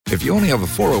If you only have a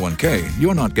 401k,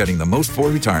 you're not getting the most for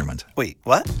retirement. Wait,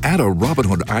 what? Add a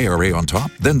Robinhood IRA on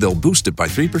top, then they'll boost it by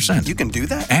 3%. You can do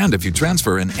that? And if you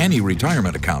transfer in any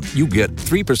retirement account, you get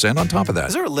 3% on top of that.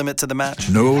 Is there a limit to the match?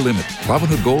 No limit.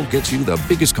 Robinhood Gold gets you the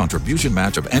biggest contribution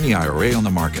match of any IRA on the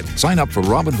market. Sign up for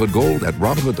Robinhood Gold at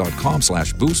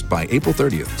Robinhood.com/boost by April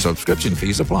 30th. Subscription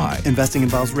fees apply. Investing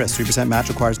involves risk. 3% match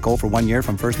requires gold for 1 year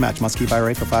from first match. Must keep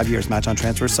IRA for 5 years. Match on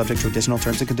transfers subject to additional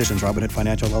terms and conditions. Robinhood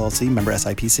Financial LLC, member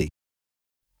SIPC.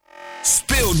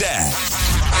 Spill that.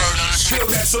 Spill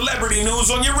that celebrity news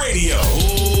on your radio.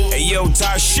 Hey, yo,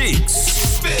 Tashiks.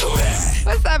 Spill that.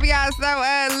 What's up, y'all? So,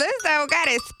 Lizzo got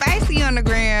it spicy on the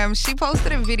gram. She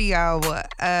posted a video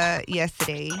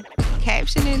yesterday.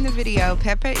 Caption in the video,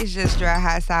 Pepper is just dry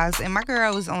hot sauce, and my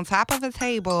girl was on top of a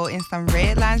table in some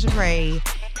red lingerie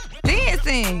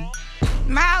dancing.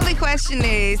 My only question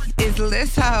is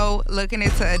Lizzo looking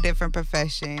into a different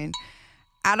profession?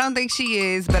 I don't think she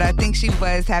is, but I think she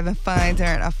was having fun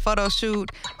during a photo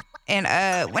shoot. And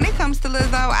when it comes to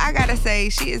Lizzo, I gotta say,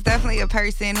 she is definitely a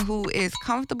person who is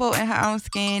comfortable in her own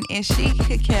skin, and she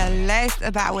could care less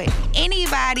about what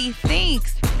anybody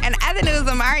thinks. And other news,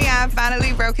 Omarion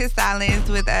finally broke his silence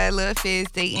with Lil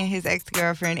Fizz dating his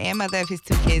ex-girlfriend and mother of his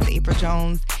 2 kids, Apryl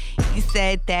Jones. He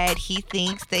said that he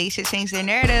thinks they should change their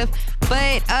narrative,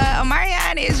 but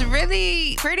Omarion is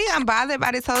really pretty unbothered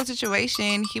by this whole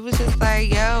situation. He was just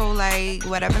like, yo, like,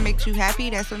 whatever makes you happy,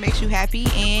 that's what makes you happy.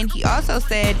 And he also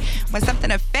said when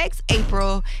something affects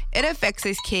Apryl, it affects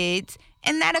his kids,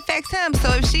 and that affects him.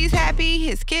 So if she's happy,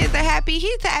 his kids are happy,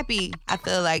 he's happy. I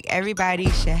feel like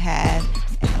everybody should have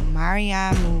an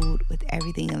Omarion mood with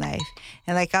everything in life.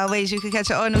 And like always, you can catch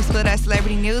your all new Spill That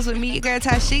Celebrity News with me, your girl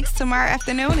Tashiks, tomorrow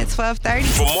afternoon at 12:30.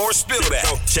 For more Spill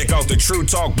That, check out the True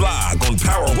Talk blog on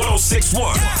Power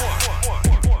 1061.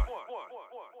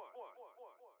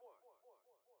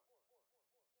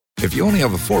 If you only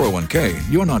have a 401k,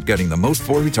 you're not getting the most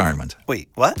for retirement. Wait,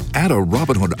 what? Add a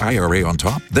Robinhood IRA on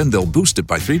top, then they'll boost it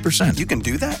by 3%. You can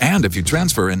do that? And if you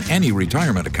transfer in any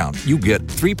retirement account, you get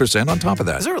 3% on top of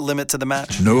that. Is there a limit to the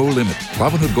match? No limit.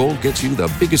 Robinhood Gold gets you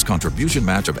the biggest contribution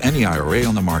match of any IRA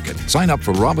on the market. Sign up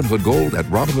for Robinhood Gold at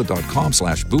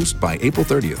Robinhood.com/boost by April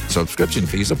 30th. Subscription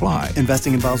fees apply.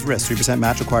 Investing involves risk. 3%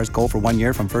 match requires gold for 1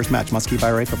 year from first match. Must keep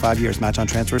IRA for 5 years. Match on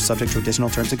transfers subject to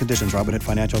additional terms and conditions. Robinhood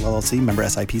Financial LLC, member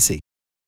SIPC.